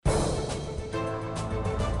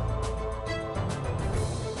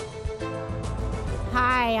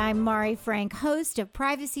I'm Mari Frank, host of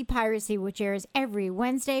Privacy Piracy, which airs every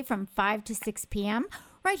Wednesday from 5 to 6 p.m.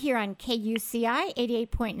 right here on KUCI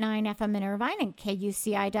 88.9 FM in Irvine and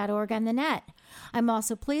KUCI.org on the net. I'm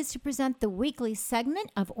also pleased to present the weekly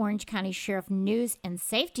segment of Orange County Sheriff News and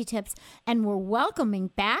Safety Tips, and we're welcoming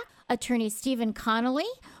back Attorney Stephen Connolly,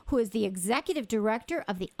 who is the Executive Director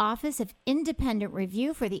of the Office of Independent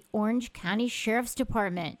Review for the Orange County Sheriff's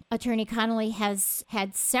Department. Attorney Connolly has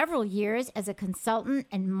had several years as a consultant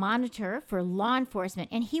and monitor for law enforcement,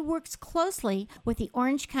 and he works closely with the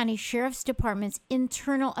Orange County Sheriff's Department's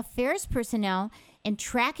internal affairs personnel in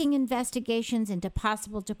tracking investigations into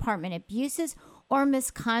possible department abuses or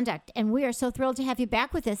misconduct. And we are so thrilled to have you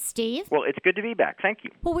back with us, Steve. Well, it's good to be back. Thank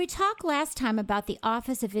you. Well, we talked last time about the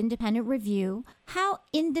Office of Independent Review. How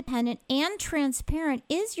independent and transparent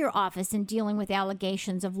is your office in dealing with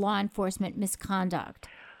allegations of law enforcement misconduct?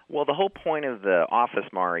 Well, the whole point of the office,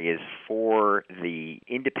 Mari, is for the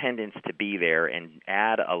independents to be there and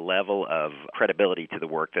add a level of credibility to the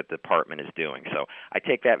work that the department is doing. So I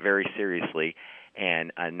take that very seriously.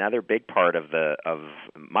 And another big part of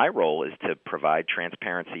my role is to provide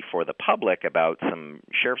transparency for the public about some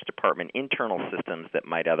Sheriff's Department internal systems that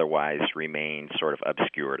might otherwise remain sort of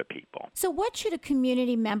obscure to people. So what should a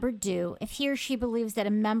community member do if he or she believes that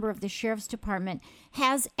a member of the Sheriff's Department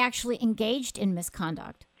has actually engaged in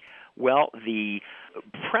misconduct? Well, the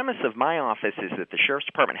premise of my office is that the Sheriff's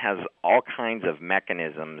Department has all kinds of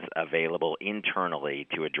mechanisms available internally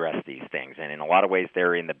to address these things, and in a lot of ways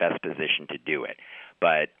they're in the best position to do it.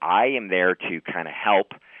 But I am there to kind of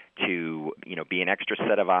help to, be an extra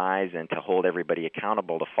set of eyes and to hold everybody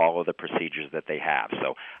accountable to follow the procedures that they have.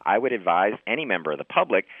 So I would advise any member of the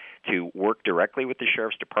public to work directly with the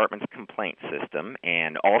Sheriff's Department's complaint system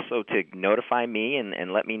and also to notify me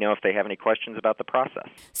and let me know if they have any questions about the process.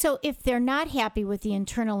 So if they're not happy with the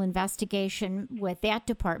internal investigation with that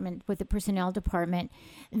department, with the personnel department,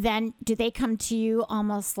 then do they come to you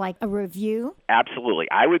almost like a review? Absolutely.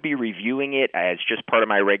 I would be reviewing it as just part of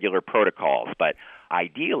my regular protocols, but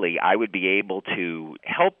ideally, I would be able to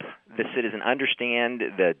help the citizen understand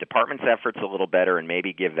the department's efforts a little better and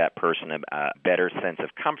maybe give that person a better sense of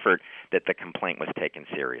comfort that the complaint was taken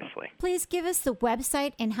seriously. Please give us the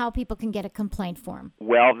website and how people can get a complaint form.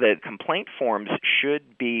 Well, the complaint forms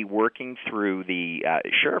should be working through the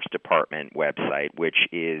Sheriff's Department website, which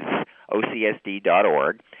is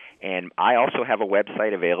ocsd.org. And I also have a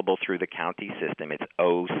website available through the county system. It's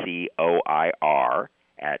OCOIR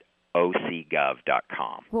at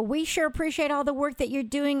ocgov.com. Well, we sure appreciate all the work that you're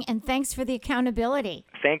doing, and thanks for the accountability.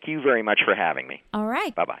 Thank you very much for having me. All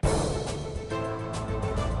right. Bye-bye.